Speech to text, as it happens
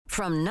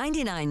From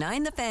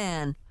 99.9 The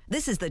Fan,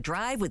 this is The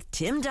Drive with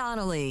Tim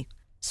Donnelly.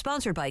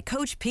 Sponsored by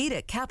Coach Pete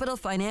at Capital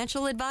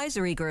Financial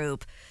Advisory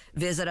Group.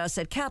 Visit us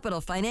at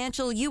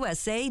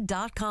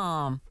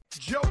capitalfinancialusa.com.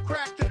 Joe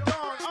cracked the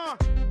dawn,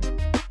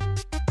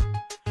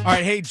 All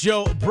right, hey,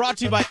 Joe, brought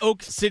to you by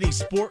Oak City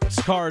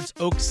Sports Cards,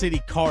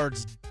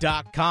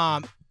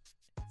 oakcitycards.com.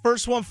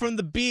 First one from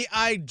the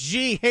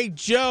BIG. Hey,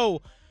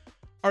 Joe,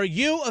 are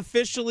you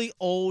officially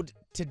old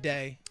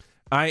today?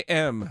 I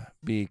am,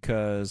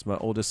 because my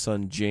oldest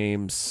son,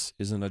 James,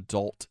 is an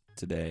adult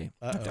today.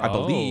 I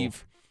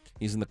believe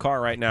he's in the car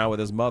right now with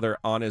his mother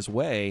on his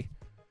way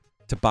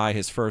to buy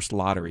his first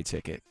lottery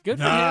ticket. Good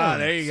for him.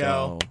 There you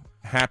go.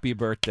 Happy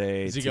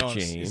birthday to James.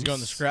 Is he going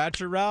the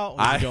scratcher route?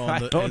 I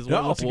don't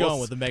know. What's he going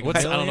with, the Mega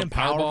Million,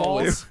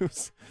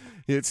 Powerball?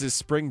 It's his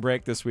spring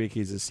break this week.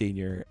 He's a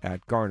senior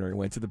at Garner. He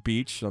went to the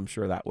beach, so I'm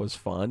sure that was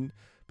fun.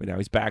 But now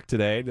he's back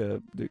today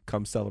to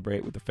come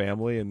celebrate with the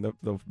family. And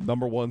the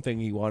number one thing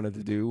he wanted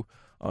to do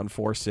on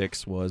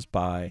 4/6 was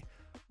buy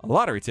a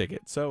lottery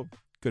ticket. So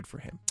good for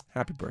him.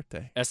 Happy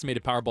birthday.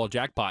 Estimated Powerball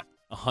jackpot,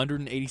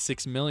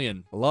 $186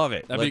 million. Love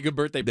it. That'd be a good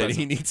birthday present.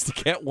 He needs to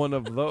get one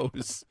of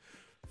those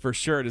for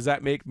sure. Does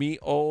that make me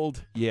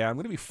old? Yeah, I'm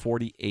going to be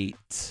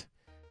 48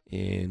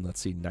 in,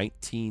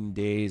 19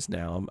 days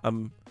now.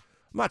 I'm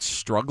not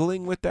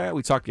struggling with that.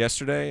 We talked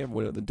yesterday, and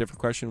the different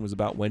question was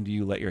about when do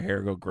you let your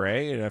hair go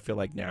gray, and I feel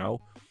like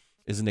now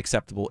is an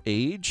acceptable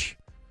age.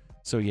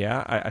 So,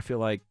 yeah, I feel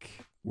like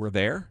we're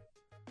there.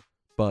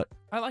 But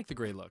I like the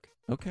gray look.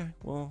 Okay,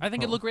 well. I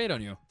think it looked great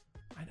on you.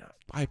 I know.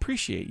 I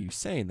appreciate you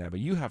saying that, but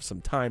you have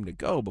some time to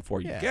go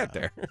before you get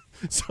there.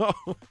 So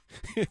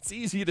it's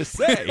easy to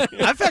say.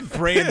 I've had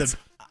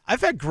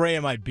gray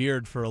in my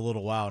beard for a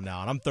little while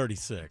now, and I'm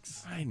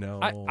 36. I know.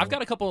 I've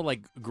got a couple of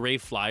gray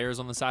flyers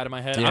on the side of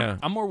my head. Yeah.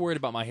 I'm more worried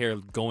about my hair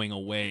going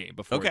away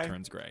before it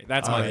turns gray.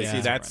 That's my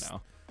right right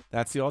now.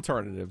 That's the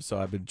alternative. So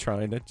I've been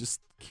trying to just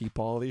keep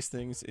all these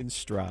things in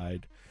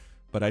stride.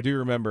 But I do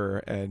remember,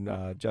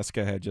 and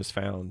Jessica had just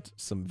found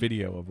some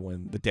video of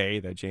the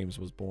day that James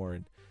was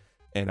born.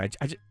 And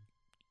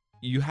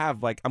you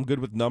have, I'm good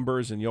with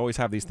numbers, and you always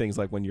have these things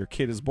when your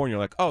kid is born, you're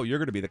like, oh, you're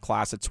going to be the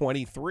class of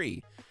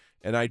 23.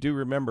 And I do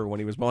remember when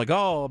he was born,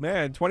 oh,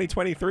 man,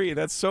 2023,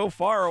 that's so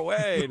far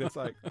away. And it's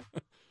like,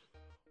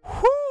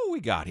 whoo,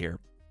 we got here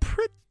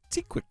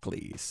pretty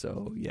quickly.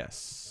 So,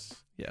 yes.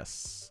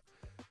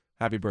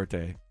 Happy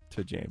birthday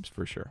to James,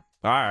 for sure.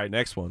 All right,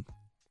 next one.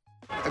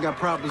 I got a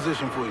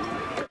proposition for you.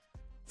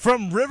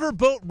 From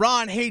Riverboat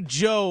Ron, hey,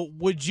 Joe,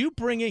 would you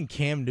bring in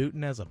Cam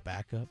Newton as a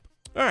backup?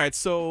 All right,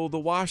 so the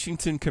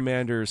Washington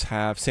Commanders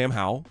have Sam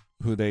Howell,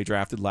 who they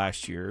drafted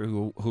last year,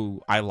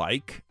 who I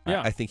like.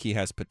 Yeah. I think he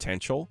has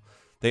potential.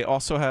 They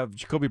also have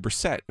Jacoby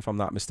Brissett, if I'm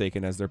not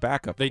mistaken, as their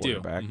backup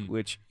quarterback,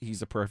 which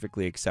he's a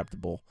perfectly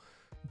acceptable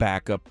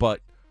backup. But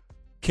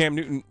Cam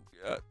Newton,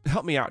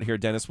 help me out here,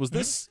 Dennis. Was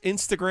this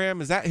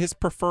Instagram? Is that his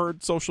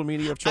preferred social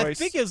media of choice? I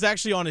think it was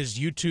actually on his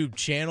YouTube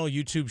channel,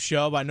 YouTube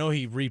show. But I know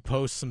he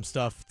reposts some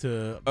stuff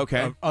to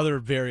other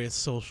various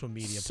social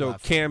media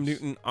platforms. So Cam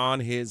Newton on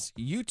his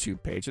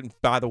YouTube page. And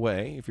by the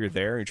way, if you're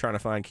there and you're trying to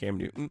find Cam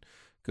Newton,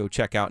 go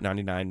check out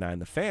 99.9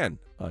 The Fan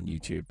on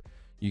YouTube.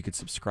 You can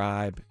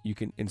subscribe. You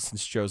can, and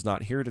since Joe's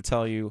not here to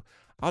tell you,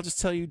 I'll just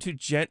tell you to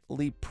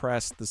gently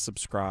press the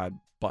subscribe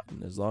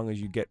button. As long as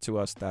you get to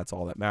us, that's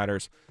all that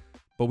matters.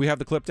 But we have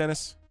the clip,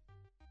 Dennis.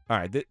 All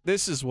right,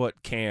 this is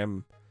what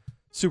Cam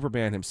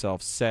Superman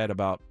himself said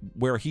about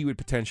where he would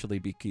potentially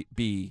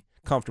be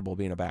comfortable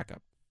being a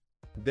backup.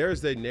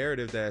 There's a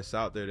narrative that's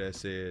out there that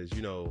says,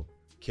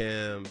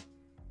 Cam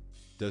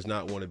does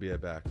not want to be a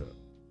backup.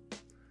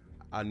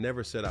 I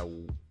never said I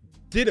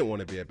didn't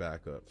want to be a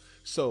backup.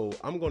 So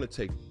I'm going to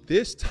take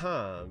this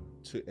time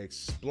to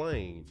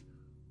explain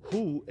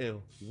who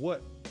and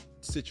what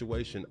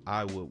situation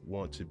I would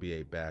want to be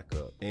a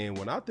backup. And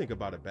when I think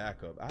about a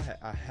backup, I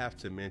have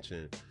to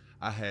mention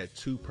I had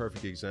two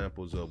perfect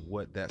examples of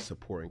what that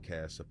supporting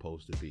cast is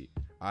supposed to be.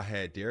 I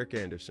had Derek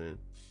Anderson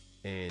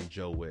and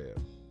Joe Webb.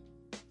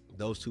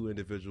 Those two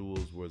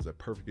individuals was a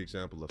perfect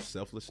example of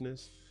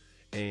selflessness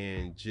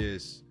and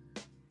just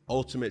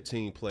ultimate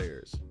team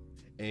players.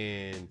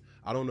 And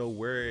I don't know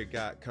where it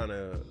got kind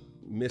of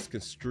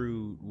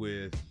misconstrued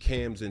with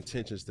Cam's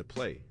intentions to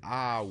play.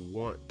 I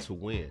want to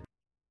win.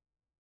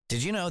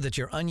 Did you know that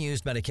your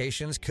unused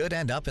medications could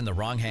end up in the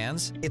wrong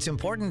hands? It's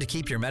important to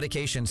keep your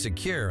medication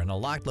secure in a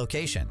locked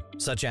location,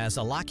 such as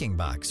a locking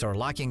box or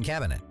locking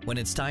cabinet. When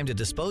it's time to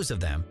dispose of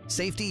them,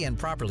 safely and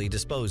properly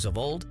dispose of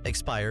old,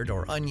 expired,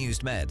 or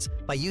unused meds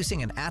by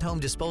using an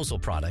at-home disposal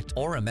product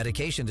or a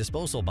medication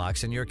disposal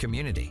box in your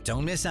community.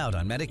 Don't miss out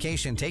on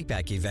medication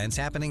take-back events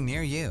happening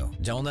near you.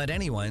 Don't let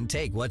anyone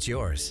take what's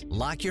yours.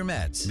 Lock your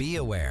meds. Be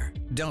aware.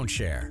 Don't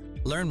share.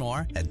 Learn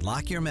more at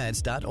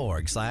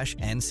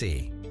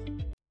lockyourmeds.org/NC.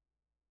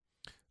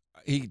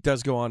 He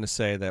does go on to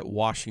say that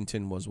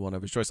Washington was one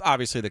of his choices.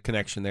 Obviously, the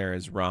connection there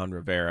is Ron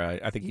Rivera.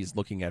 I think he's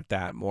looking at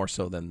that more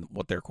so than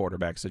what their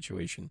quarterback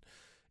situation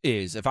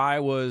is. If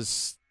I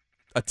was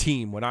a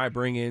team, when I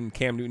bring in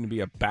Cam Newton to be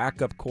a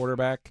backup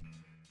quarterback,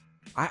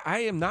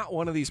 I am not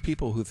one of these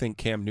people who think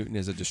Cam Newton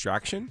is a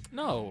distraction.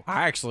 No.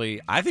 I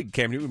think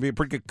Cam Newton would be a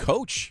pretty good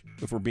coach,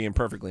 if we're being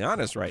perfectly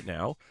honest right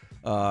now.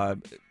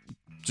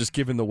 Just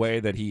given the way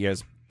that he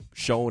has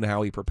shown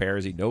how he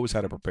prepares, he knows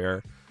how to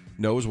prepare,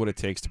 knows what it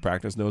takes to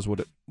practice, knows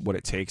what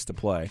it takes to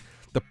play.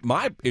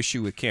 My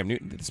issue with Cam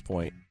Newton at this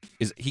point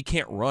is he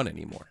can't run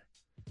anymore.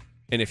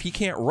 And if he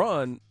can't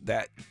run,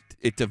 that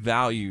it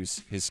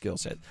devalues his skill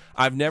set.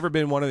 I've never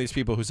been one of these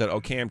people who said,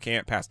 "Oh, Cam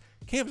can't pass."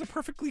 Cam's a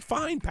perfectly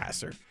fine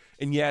passer.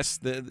 And yes,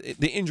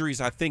 the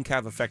injuries I think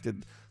have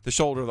affected the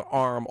shoulder, the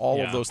arm,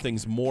 all of those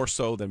things more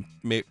so than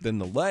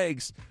the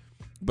legs.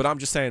 But I'm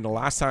just saying, the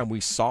last time we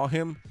saw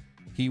him,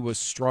 he was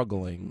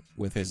struggling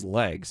with his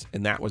legs,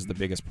 and that was the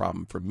biggest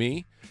problem for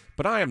me.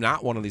 But I am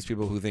not one of these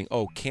people who think,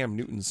 "Oh, Cam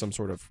Newton's some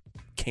sort of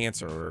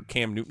cancer," or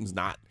Cam Newton's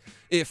not.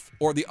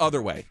 Or the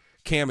other way,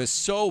 Cam is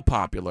so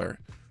popular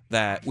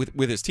that with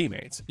his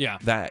teammates,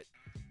 that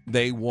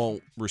they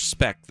won't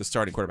respect the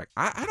starting quarterback.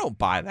 I don't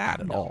buy that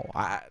at all.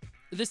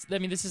 This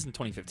isn't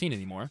 2015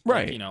 anymore,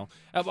 right?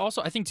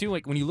 Also, I think too,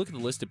 like when you look at the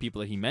list of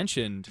people that he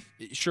mentioned,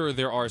 sure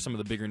there are some of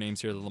the bigger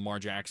names here, the Lamar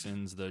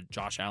Jacksons, the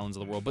Josh Allens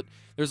of the world, but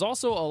there's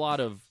also a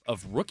lot of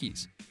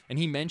rookies. And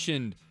he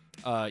mentioned,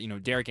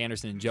 Derek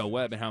Anderson and Joe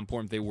Webb and how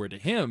important they were to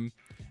him.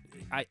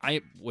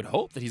 I would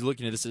hope that he's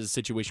looking at this as a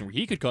situation where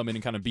he could come in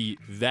and kind of be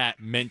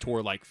that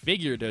mentor-like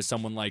figure to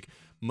someone like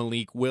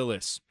Malik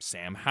Willis,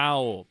 Sam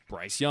Howell,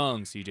 Bryce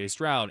Young, C.J.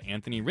 Stroud,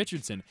 Anthony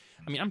Richardson.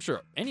 I mean, I'm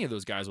sure any of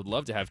those guys would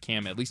love to have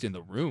Cam at least in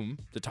the room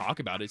to talk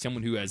about it.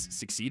 Someone who has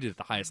succeeded at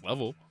the highest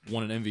level,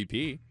 won an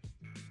MVP.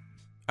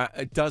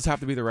 It does have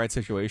to be the right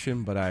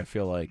situation, but I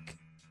feel like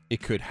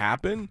it could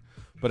happen.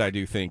 But I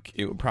do think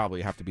it would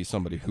probably have to be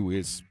somebody who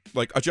is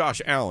like a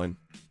Josh Allen,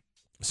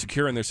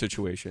 secure in their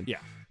situation. Yeah.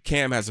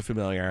 Cam has a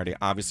familiarity,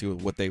 obviously,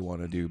 with what they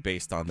want to do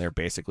based on their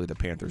basically the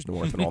Panthers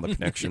North and all the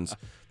connections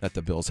that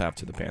the Bills have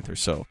to the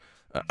Panthers. So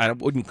I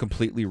wouldn't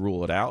completely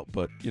rule it out,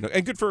 but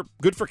and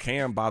good for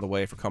Cam, by the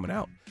way, for coming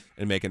out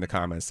and making the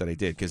comments that he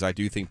did, because I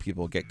do think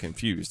people get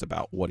confused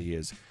about what he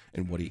is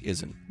and what he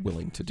isn't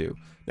willing to do.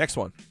 Next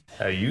one.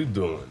 How you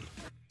doing?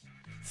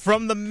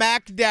 From the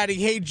Mac Daddy,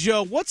 hey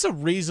Joe, what's a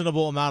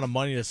reasonable amount of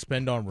money to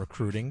spend on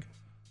recruiting?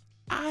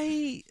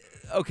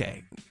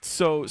 Okay,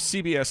 so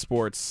CBS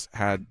Sports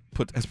has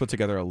put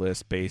together a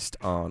list based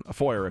on a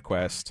FOIA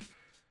request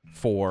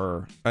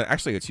for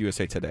actually it's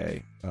USA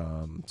Today.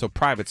 So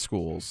private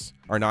schools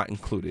are not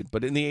included,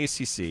 but in the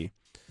ACC,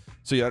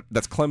 so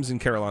that's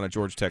Clemson, Carolina,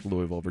 Georgia Tech,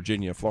 Louisville,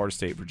 Virginia, Florida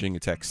State, Virginia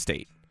Tech,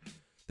 State.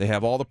 They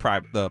have all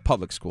the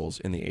public schools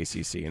in the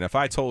ACC, and if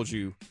I told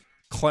you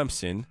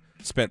Clemson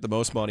spent the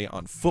most money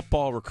on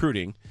football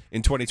recruiting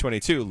in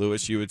 2022,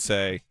 Lewis, you would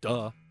say,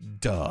 duh.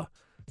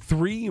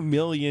 $3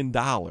 million,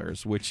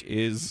 which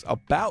is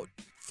about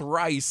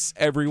thrice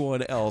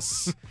everyone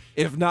else,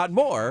 if not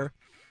more,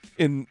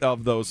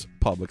 of those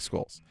public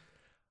schools.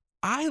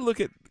 I look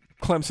at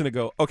Clemson and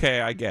go, okay,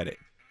 I get it.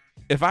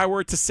 If I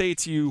were to say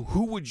to you,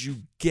 who would you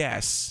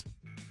guess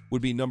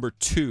would be number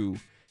 2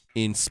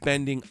 in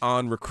spending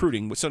on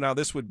recruiting? So now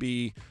this would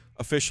be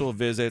official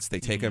visits. They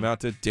take them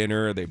out to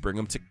dinner. They bring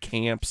them to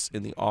camps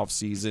in the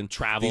offseason.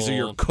 Travel. These are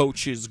your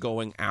coaches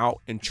going out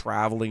and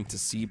traveling to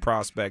see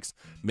prospects,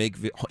 make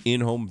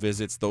in-home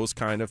visits, those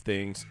kind of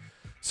things.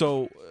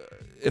 So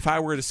if I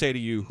were to say to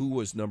you who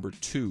was number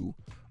 2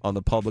 on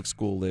the public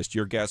school list,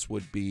 your guess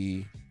would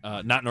be...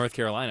 not North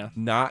Carolina.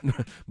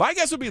 My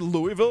guess would be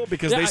Louisville,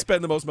 because they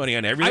spend the most money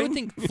on everything. I would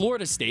think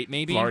Florida State,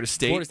 maybe. Florida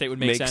State would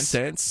make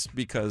sense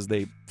because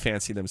they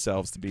fancy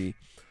themselves to be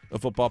a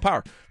football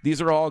power.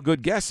 These are all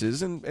good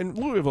guesses, and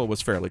Louisville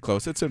was fairly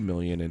close. It's $1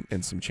 million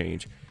and some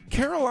change.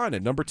 Carolina,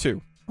 number 2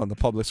 on the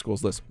public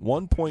schools list,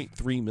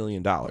 $1.3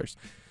 million.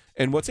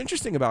 And what's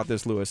interesting about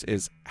this, Lewis,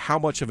 is how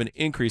much of an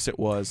increase it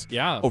was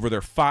over their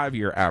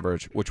 5-year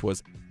average, which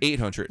was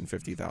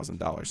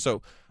 $850,000.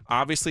 So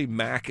obviously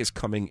Mac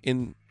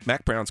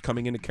Brown's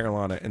coming into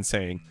Carolina and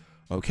saying,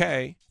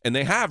 okay, and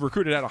they have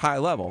recruited at a high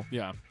level.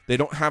 Yeah. They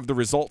don't have the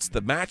results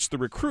that match the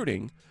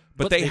recruiting,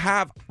 but they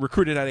have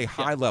recruited at a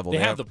high level. They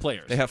have the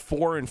players. They have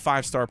 4- and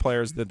 5-star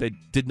players that they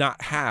did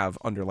not have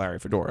under Larry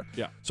Fedora.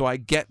 Yeah. So I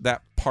get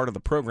that part of the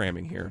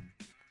programming here,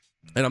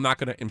 and I'm not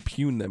going to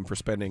impugn them for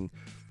spending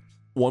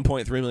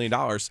 $1.3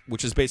 million,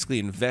 which is basically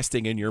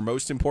investing in your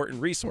most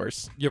important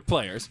resource. Your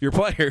players.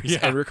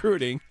 And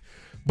recruiting.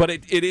 But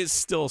it is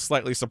still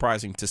slightly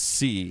surprising to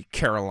see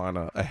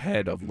Carolina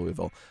ahead of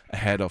Louisville,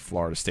 ahead of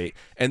Florida State.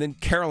 And then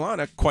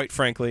Carolina, quite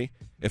frankly,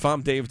 if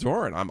I'm Dave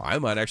Doran, I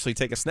might actually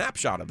take a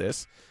snapshot of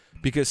this,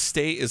 because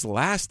State is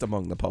last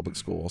among the public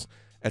schools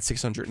at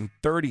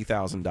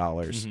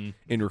 $630,000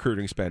 in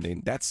recruiting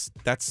spending. That's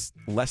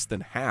less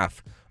than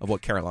half of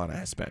what Carolina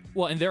has spent.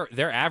 Well, and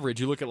their average,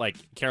 you look at like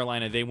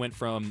Carolina, they went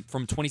from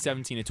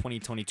 2017 to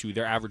 2022,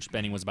 their average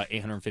spending was about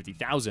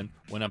 $850,000,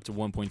 went up to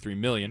 $1.3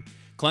 million.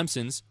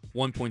 Clemson's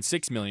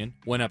 $1.6 million,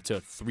 went up to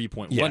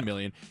 $3.1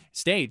 million.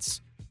 State's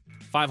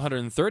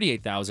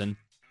 $538,000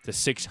 to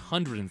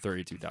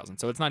 $632,000.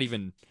 So it's not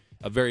even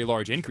a very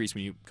large increase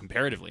when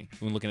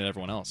looking at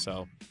everyone else.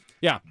 So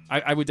Yeah,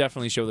 I would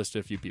definitely show this to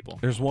a few people.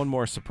 There's one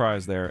more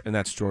surprise there, and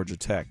that's Georgia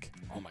Tech.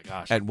 Oh my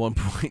gosh. At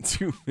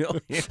 $1.2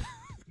 million.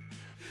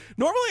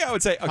 Normally, I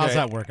would say, okay, how's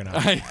that working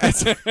out?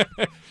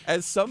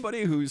 as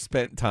somebody who's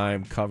spent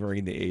time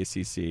covering the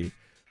ACC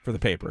for the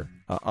paper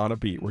on a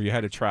beat where you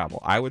had to travel,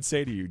 I would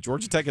say to you,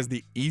 Georgia Tech is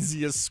the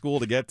easiest school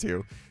to get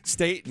to.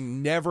 State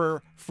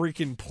never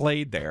freaking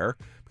played there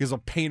because of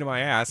a pain in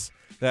my ass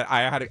that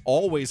I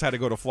always had to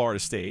go to Florida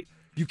State.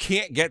 You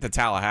can't get to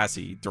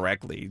Tallahassee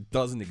directly. It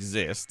doesn't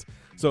exist.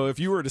 So if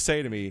you were to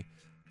say to me,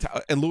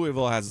 and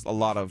Louisville has a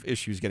lot of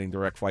issues getting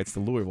direct flights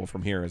to Louisville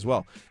from here as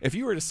well. If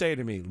you were to say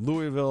to me,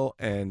 Louisville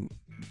and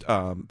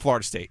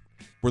Florida State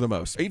were the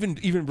most,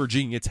 even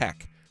Virginia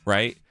Tech,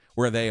 right,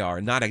 where they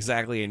are, not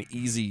exactly an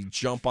easy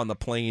jump on the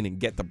plane and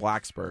get to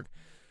Blacksburg.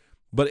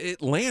 But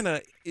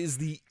Atlanta is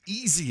the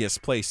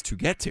easiest place to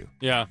get to.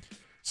 Yeah.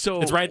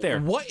 So it's right there.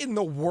 What in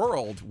the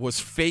world was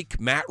fake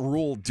Matt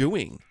Rule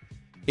doing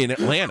in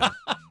Atlanta?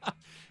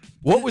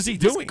 What was he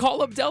doing? Just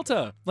call up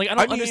Delta. Like, I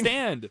don't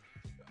understand.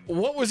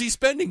 What was he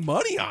spending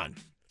money on?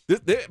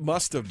 It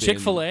must have been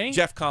Chick-fil-A?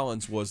 Jeff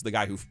Collins was the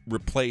guy who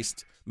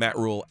replaced Matt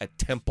Rule at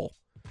Temple.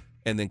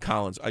 And then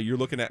Collins, you're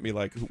looking at me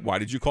like, why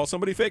did you call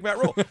somebody fake Matt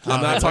Rule?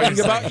 I'm not talking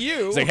about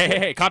you. It's like,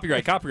 hey,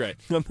 copyright.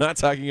 I'm not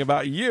talking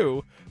about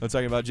you. I'm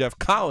talking about Jeff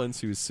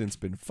Collins, who's since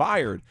been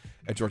fired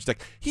at Georgia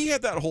Tech. He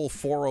had that whole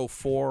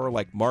 404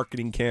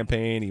 marketing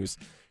campaign. He was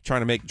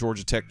trying to make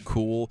Georgia Tech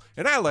cool.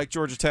 And I like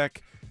Georgia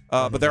Tech,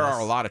 but there are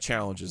a lot of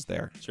challenges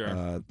there.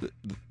 Sure. The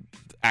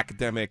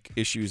academic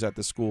issues at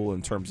the school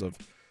in terms of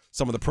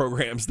some of the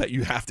programs that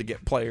you have to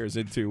get players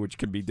into, which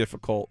can be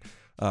difficult.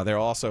 They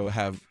also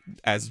have,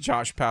 as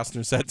Josh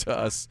Pastner said to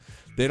us,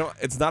 they don't.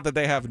 It's not that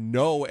they have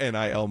no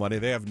NIL money;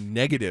 they have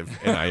negative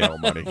NIL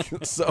money.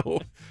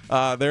 So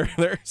there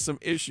are some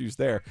issues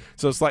there.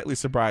 So slightly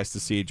surprised to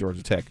see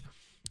Georgia Tech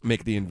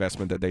make the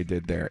investment that they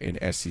did there in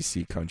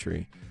SEC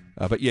country.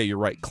 But yeah, you're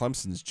right.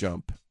 Clemson's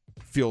jump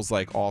feels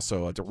like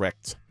also a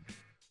direct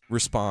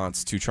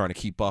response to trying to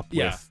keep up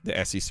with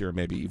the SEC or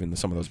maybe even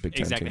some of those Big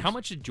Ten Exactly. teams. How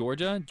much did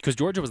Georgia? Because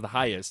Georgia was the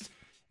highest.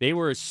 They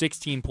were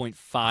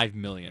 $16.5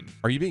 million.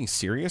 Are you being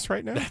serious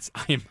right now?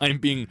 I'm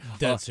being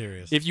dead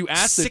serious. If you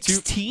ask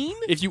 16?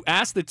 If you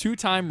ask the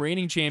two-time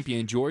reigning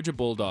champion Georgia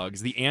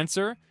Bulldogs, the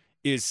answer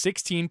is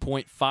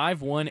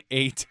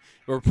 $16.518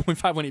 or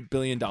 $0.518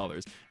 billion.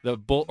 The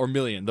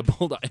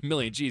Bulldog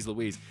million. Geez,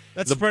 Louise.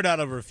 That's spread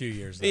out over a few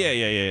years. Though.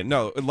 Yeah.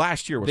 No,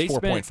 last year was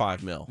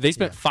 4.5 mil. They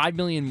spent $5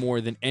 million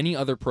more than any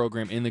other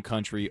program in the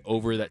country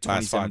over that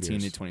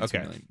 2017 to 22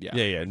 okay. million.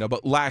 Yeah. No,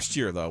 but last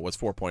year though was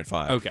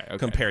 4.5. Okay.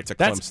 Compared to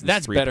Clemson's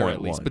that's 3.1. better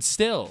at least, but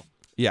still.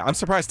 Yeah, I'm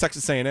surprised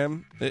Texas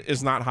A&M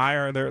is not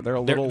higher. They're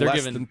a little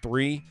less than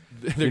 3.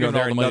 They're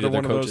another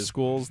one of coaches. those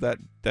schools that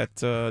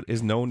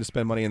is known to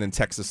spend money, and then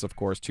Texas, of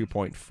course,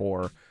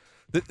 2.4.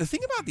 The thing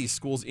about these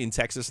schools in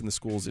Texas and the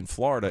schools in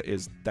Florida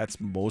is that's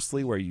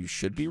mostly where you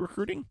should be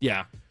recruiting.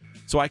 Yeah.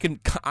 So I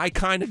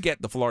kind of get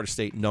the Florida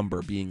State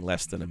number being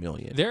less than $1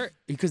 million.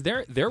 Because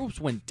theirs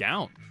went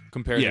down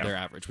compared to their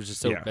average, which is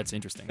that's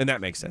interesting. And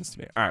that makes sense to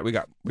me. All right, we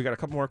got a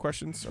couple more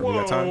questions. Or we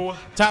got time?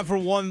 Time for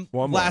one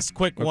last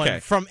quick one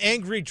from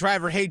Angry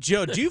Driver. Hey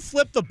Joe, do you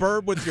flip the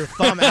bird with your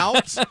thumb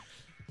out?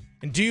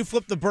 And do you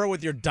flip the bird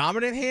with your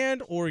dominant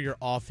hand or your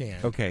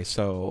offhand? Okay,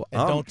 so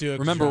and don't do it.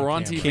 Remember, we're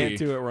on TV. Can't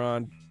do it,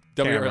 Ron.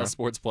 WRL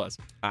Sports Plus.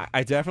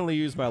 I definitely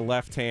use my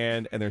left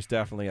hand, and there's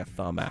definitely a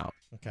thumb out.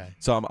 Okay.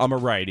 So I'm a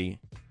righty.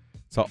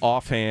 So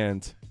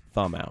offhand,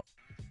 thumb out.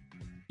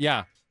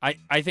 Yeah,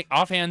 I think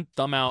offhand,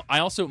 thumb out. I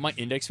also, my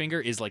index finger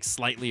is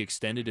slightly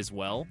extended as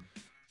well.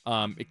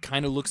 It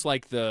kind of looks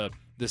like the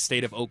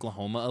state of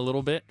Oklahoma a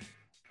little bit.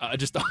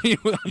 Just under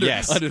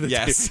the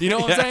yes. You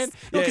know what I'm saying?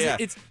 No, Yeah.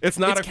 It's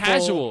not a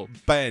casual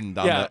bend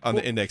on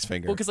the index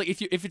finger. Well, because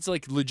if it's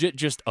legit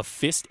just a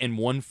fist and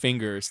one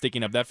finger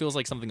sticking up, that feels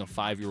like something a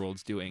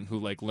 5-year-old's doing who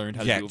learned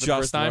how to do it for the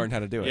first time. Learned how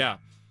to do it. Yeah,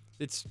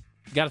 you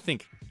got to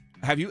think.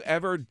 Have you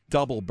ever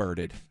double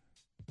birded?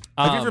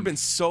 Have you ever been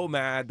so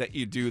mad that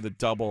you do the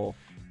double?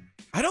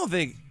 I don't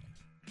think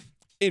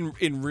in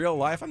real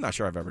life. I'm not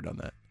sure I've ever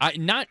done that.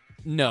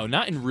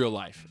 Not in real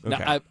life. Okay.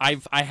 Now,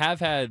 I have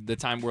had the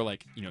time where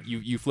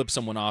you flip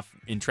someone off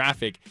in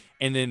traffic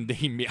and then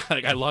they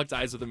I locked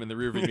eyes with them in the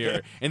rearview mirror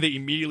and they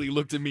immediately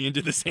looked at me and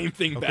did the same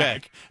thing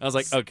back. I was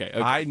like, okay.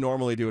 I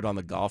normally do it on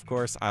the golf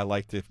course. I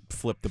like to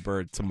flip the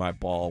bird to my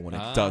ball when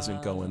it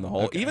doesn't go in the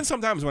hole. Okay. Even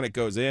sometimes when it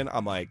goes in,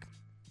 I'm like,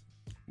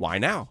 why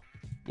now?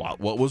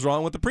 What was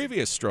wrong with the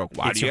previous stroke?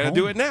 Why do you got to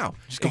do it now?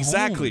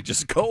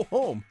 Just go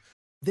home.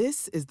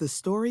 This is the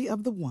story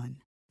of the one.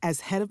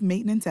 As head of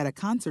maintenance at a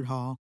concert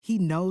hall, he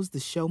knows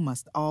the show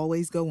must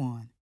always go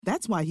on.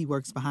 That's why he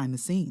works behind the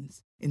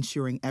scenes,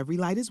 ensuring every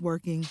light is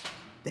working,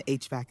 the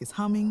HVAC is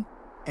humming,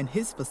 and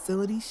his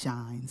facility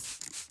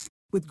shines.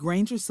 With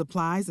Grainger's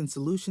supplies and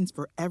solutions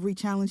for every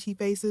challenge he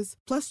faces,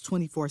 plus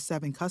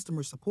 24/7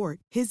 customer support,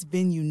 his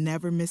venue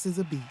never misses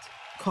a beat.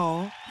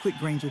 Call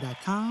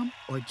quickgrainger.com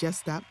or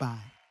just stop by.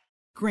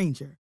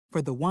 Grainger,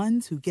 for the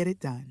ones who get it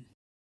done.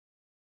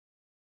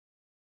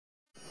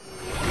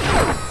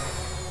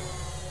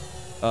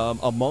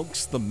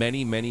 amongst the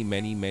many, many,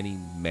 many, many,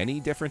 many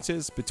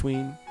differences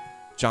between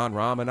John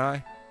Rahm and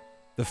I,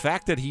 the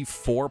fact that he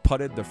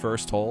 4-putted the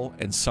first hole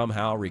and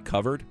somehow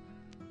recovered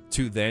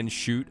to then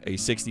shoot a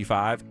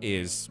 65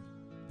 is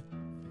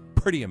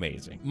pretty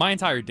amazing. My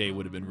entire day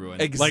would have been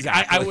ruined. Exactly.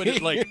 I would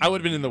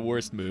have been in the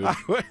worst mood.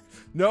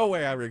 No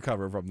way I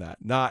recover from that.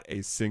 Not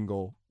a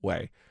single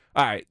way.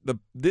 All right,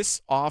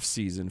 this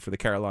offseason for the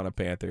Carolina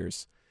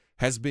Panthers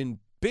has been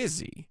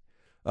busy.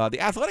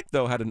 The Athletic,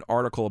 though, had an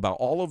article about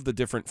all of the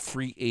different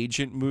free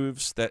agent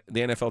moves that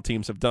the NFL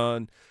teams have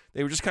done.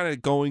 They were just kind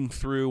of going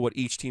through what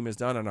each team has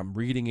done, and I'm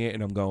reading it,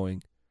 and I'm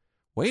going,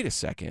 wait a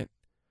second.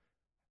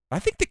 I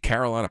think the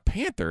Carolina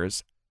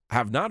Panthers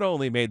have not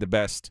only made the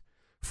best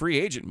free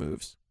agent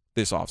moves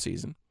this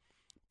offseason,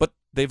 but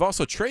they've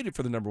also traded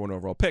for the number 1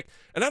 overall pick.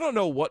 And I don't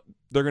know what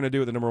they're going to do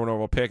with the number 1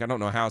 overall pick. I don't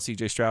know how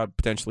C.J. Stroud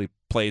potentially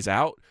plays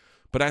out.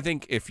 But I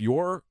think if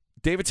you're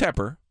David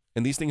Tepper,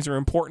 and these things are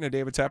important to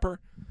David Tepper,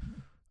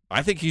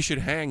 I think he should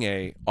hang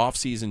a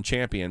offseason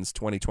champions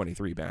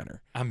 2023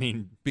 banner. I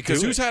mean,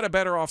 because who's had a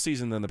better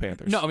offseason than the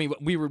Panthers? No, I mean,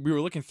 we were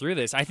looking through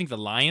this. I think the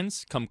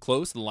Lions come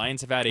close. The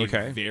Lions have had a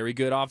very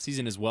good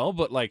offseason as well.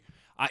 But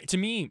to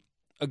me,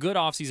 a good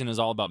offseason is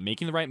all about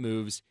making the right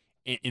moves,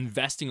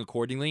 investing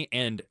accordingly,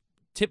 and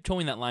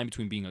tiptoeing that line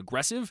between being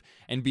aggressive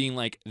and being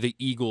like the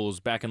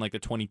Eagles back in like the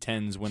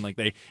 2010s when like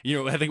they,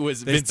 I think it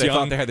was Vince Young,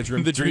 thought they had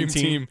the dream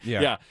team.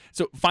 Yeah.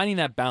 So finding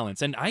that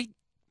balance, and I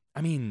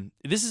mean,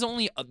 this is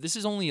only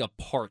a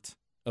part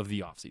of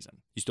the offseason.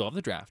 You still have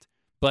the draft,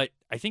 but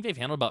I think they've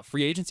handled about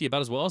free agency about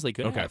as well as they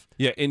could have.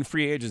 Yeah, in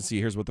free agency,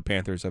 here's what the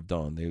Panthers have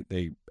done.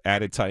 They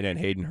added tight end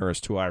Hayden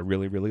Hurst, who I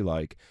really, really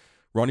like.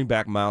 Running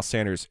back Miles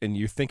Sanders, and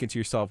you're thinking to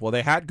yourself, well,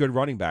 they had good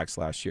running backs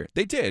last year.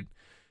 They did,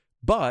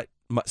 but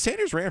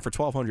Sanders ran for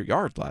 1,200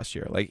 yards last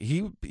year. Like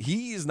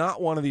he is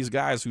not one of these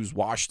guys who's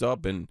washed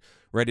up and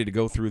ready to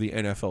go through the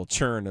NFL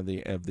churn of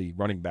the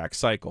running back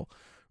cycle.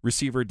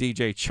 Receiver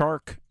DJ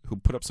Chark, who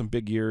put up some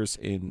big years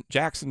in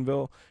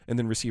Jacksonville, and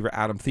then receiver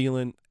Adam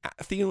Thielen.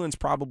 Thielen's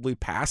probably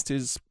past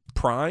his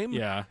prime.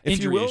 Yeah, if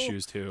injury you will.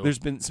 issues too. There's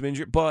been some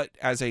injury, but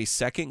as a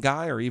second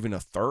guy or even a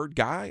third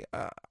guy,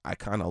 I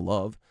kind of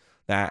love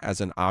that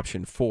as an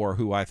option for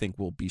who I think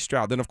will be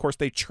Stroud. Then, of course,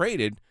 they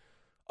traded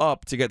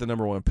up to get the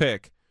number 1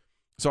 pick.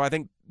 So I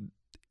think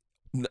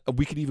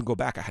we could even go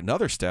back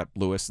another step,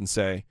 Lewis, and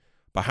say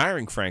by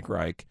hiring Frank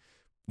Reich,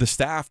 the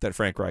staff that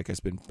Frank Reich has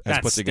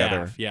put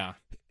together,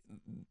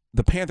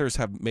 the Panthers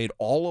have made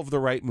all of the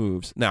right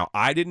moves. Now,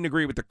 I didn't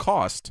agree with the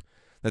cost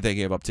that they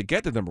gave up to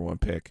get the number 1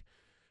 pick,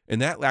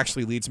 and that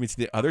actually leads me to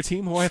the other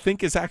team who I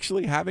think is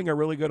actually having a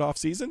really good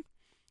offseason.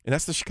 And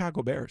that's the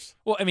Chicago Bears.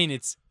 Well, I mean,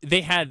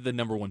 they had the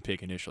number 1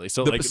 pick initially,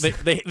 so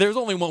there's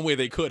only one way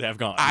they could have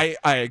gone. I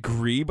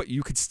agree, but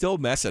you could still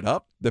mess it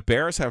up. The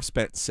Bears have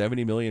spent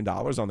 $70 million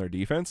on their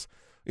defense,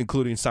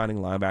 including signing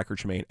linebacker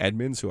Tremaine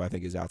Edmonds, who I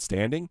think is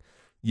outstanding.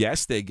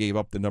 Yes, they gave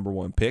up the number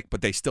 1 pick,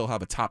 but they still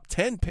have a top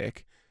 10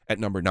 pick at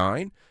number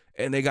 9,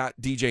 and they got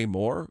DJ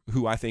Moore,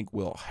 who I think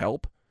will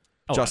help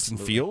Justin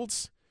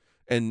Fields.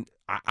 And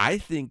I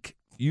think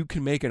you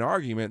can make an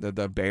argument that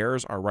the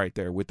Bears are right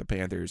there with the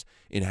Panthers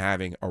in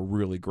having a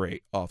really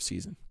great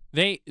offseason.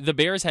 The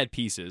Bears had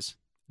pieces.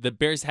 The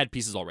Bears had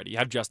pieces already. You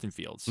have Justin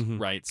Fields,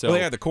 right? So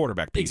they had the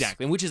quarterback piece.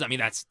 Exactly, which is, I mean,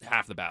 that's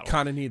half the battle.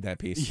 Kind of need that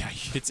piece. Yeah,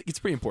 it's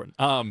pretty important.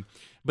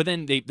 But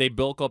then they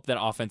bulk up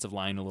that offensive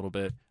line a little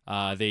bit.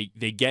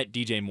 They get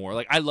DJ Moore.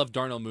 Like, I love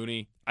Darnell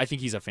Mooney. I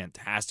think he's a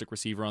fantastic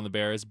receiver on the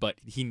Bears, but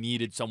he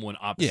needed someone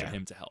opposite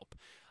him to help.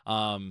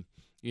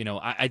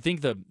 I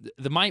think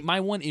my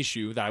one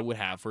issue that I would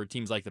have for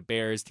teams like the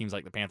Bears, teams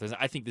like the Panthers,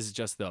 I think this is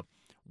just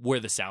where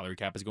the salary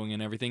cap is going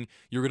and everything.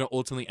 You're going to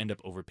ultimately end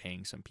up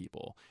overpaying some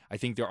people. I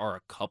think there are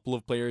a couple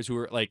of players who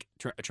are like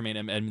Tremaine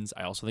Edmonds.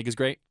 I also think is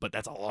great, but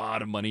that's a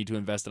lot of money to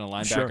invest in a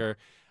linebacker.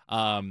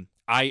 Sure.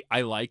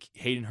 I like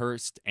Hayden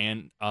Hurst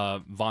and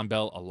Von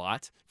Bell a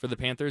lot for the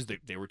Panthers.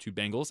 They were 2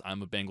 Bengals.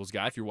 I'm a Bengals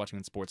guy. If you're watching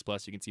on Sports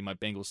Plus, you can see my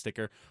Bengals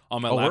sticker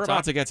on my laptop. We're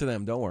about to get to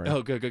them. Don't worry.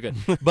 Oh, good.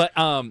 But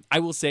I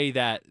will say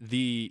that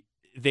they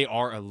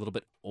are a little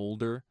bit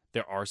older.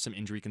 There are some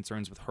injury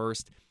concerns with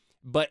Hurst.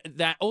 But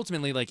that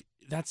ultimately,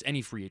 that's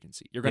any free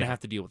agency. You're going to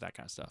have to deal with that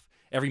kind of stuff.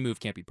 Every move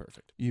can't be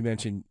perfect. You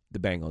mentioned the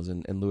Bengals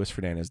and Louis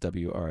Fernandez,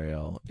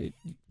 WRAL.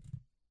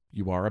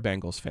 You are a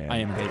Bengals fan. I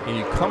am. And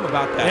you come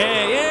about that.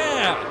 Hey,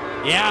 yeah.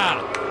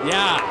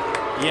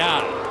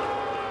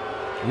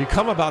 You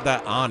come about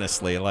that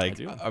honestly.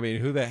 I mean,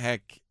 who the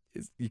heck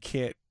you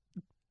can't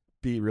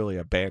be really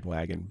a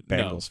bandwagon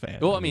Bengals fan.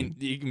 Well, I mean,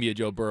 you can be a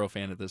Joe Burrow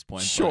fan at this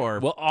point. Sure.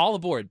 Well, all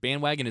aboard.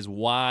 Bandwagon is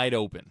wide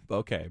open.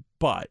 Okay,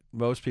 but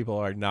most people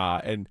are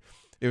not. And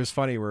it was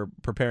funny. We're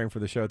preparing for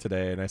the show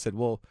today, and I said,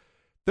 well,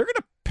 they're going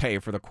to pay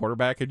for the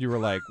quarterback. And you were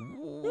like,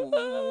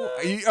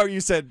 you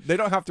said they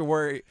don't have to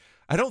worry.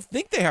 I don't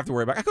think they have to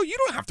worry about. I go, you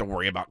don't have to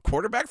worry about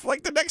quarterback for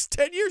the next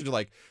 10 years. You're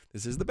like,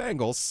 this is the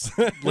Bengals.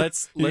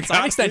 Let's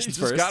sign extensions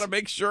first. You just got to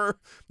make sure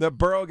that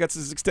Burrow gets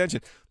his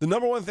extension. The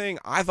number one thing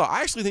I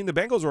actually think the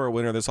Bengals are a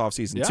winner this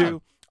offseason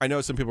too. I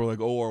know some people are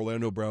like, oh,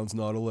 Orlando Brown's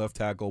not a left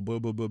tackle, blah,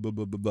 blah, blah, blah,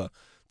 blah, blah, blah.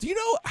 Do you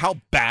know how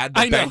bad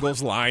the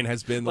Bengals line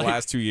has been the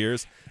last 2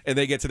 years? And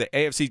they get to the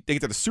AFC, they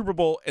get to the Super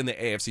Bowl and the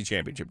AFC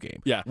Championship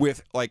game. Yeah.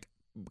 With like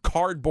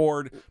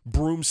cardboard,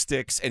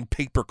 broomsticks, and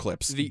paper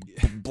clips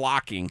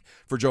blocking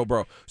for Joe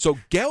Burrow. So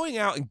going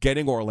out and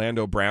getting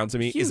Orlando Brown to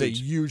me is a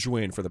huge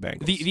win for the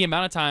Bengals. The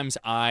amount of times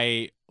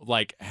I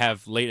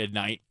have late at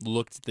night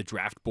looked at the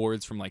draft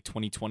boards from like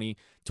 2020,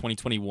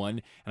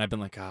 2021, and I've been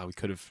like, we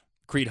could have.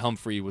 Creed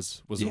Humphrey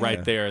was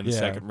right there in the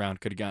second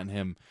round. Could have gotten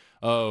him.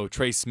 Oh,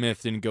 Trey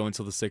Smith didn't go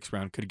until the 6th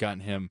round. Could have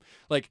gotten him.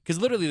 Because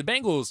literally the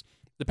Bengals,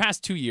 the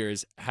past 2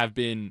 years have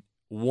been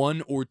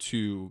 1 or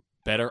 2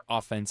 better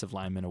offensive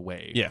linemen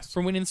away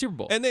from winning the Super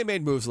Bowl. And they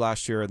made moves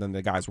last year, and then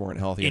the guys weren't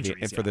healthy.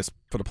 Injuries, for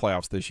the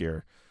playoffs this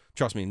year.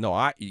 Trust me,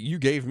 you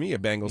gave me a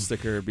Bengals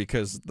sticker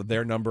because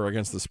their number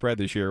against the spread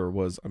this year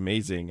was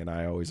amazing, and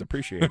I always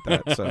appreciate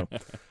that. So,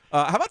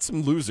 how about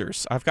some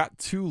losers? I've got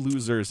 2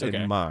 losers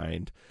in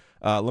mind.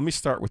 Let me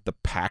start with the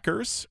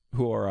Packers,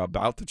 who are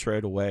about to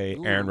trade away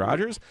Aaron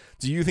Rodgers.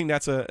 Do you think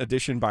that's an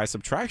addition by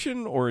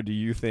subtraction, or do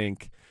you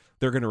think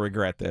they're going to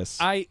regret this?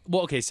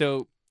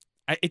 So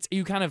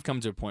you kind of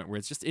come to a point where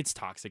it's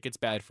toxic. It's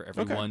bad for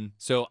everyone. Okay.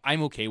 So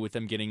I'm okay with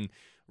them getting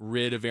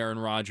rid of Aaron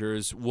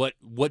Rodgers. What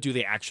do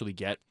they actually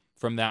get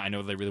from that? I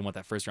know they really want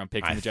that first round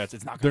pick from the Jets.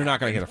 It's not. They're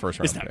not going to get a first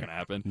round. It's not going to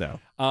happen. No.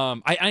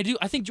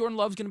 I think Jordan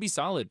Love's going to be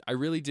solid. I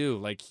really do.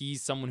 Like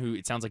he's someone who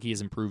it sounds like he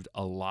has improved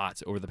a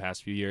lot over the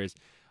past few years.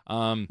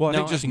 I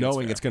think just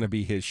knowing it's going to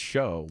be his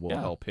show will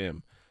help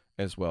him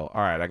as well.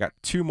 All right, I got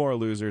 2 more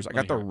losers. I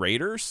got the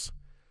Raiders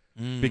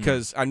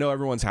because I know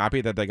everyone's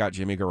happy that they got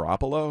Jimmy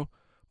Garoppolo,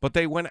 but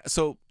they went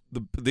so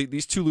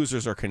these 2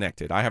 losers are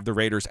connected. I have the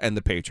Raiders and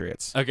the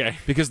Patriots. Okay,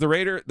 because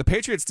the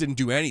Patriots didn't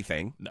do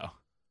anything. No.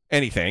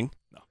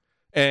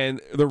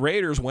 And the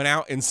Raiders went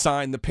out and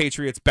signed the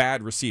Patriots'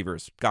 bad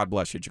receivers. God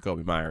bless you,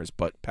 Jacoby Myers,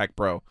 but Pack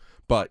Bro.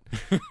 But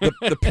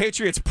the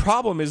Patriots'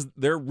 problem is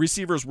their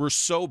receivers were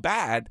so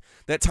bad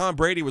that Tom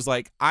Brady was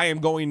like, I am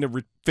going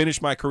to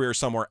finish my career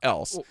somewhere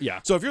else. Well, yeah.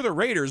 So if you're the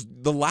Raiders,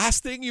 the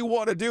last thing you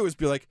want to do is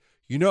be like,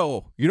 you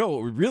know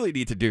what we really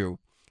need to do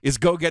is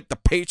go get the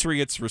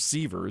Patriots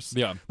receivers.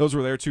 Yeah. Those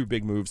were their 2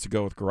 big moves to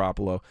go with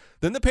Garoppolo.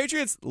 Then the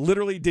Patriots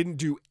literally didn't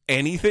do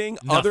anything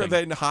other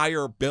than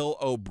hire Bill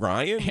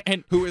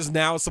O'Brien, who is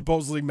now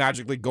supposedly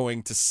magically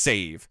going to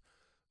save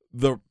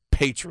the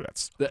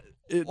Patriots.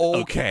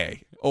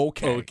 Okay.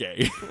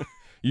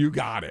 You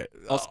got it.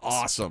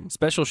 Awesome.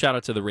 Special shout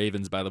out to the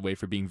Ravens, by the way,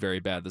 for being very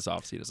bad this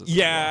offseason.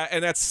 Yeah,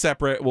 and that's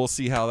separate. We'll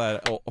see how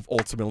that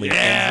ultimately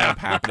ends up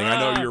happening.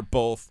 I know you're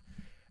both,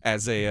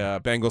 as a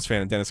Bengals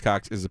fan, and Dennis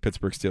Cox is a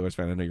Pittsburgh Steelers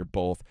fan. I know you're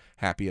both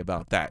happy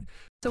about that.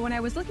 So when I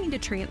was looking to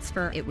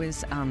transfer, it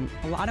was a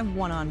lot of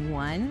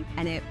one-on-one,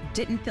 and it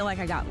didn't feel like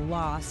I got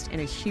lost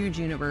in a huge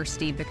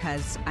university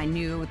because I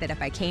knew that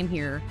if I came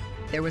here,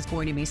 there was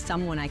going to be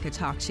someone I could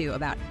talk to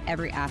about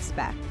every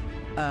aspect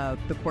of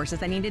the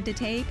courses I needed to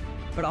take,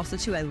 but also,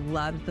 too, I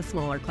loved the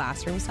smaller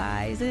classroom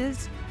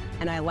sizes,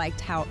 and I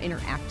liked how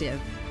interactive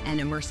and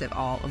immersive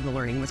all of the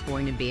learning was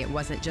going to be. It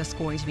wasn't just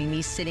going to be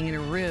me sitting in a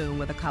room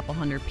with a couple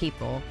hundred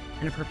people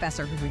and a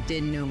professor who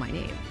didn't know my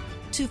name.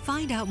 To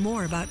find out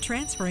more about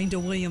transferring to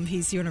William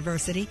Peace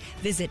University,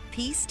 visit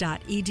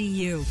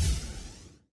peace.edu.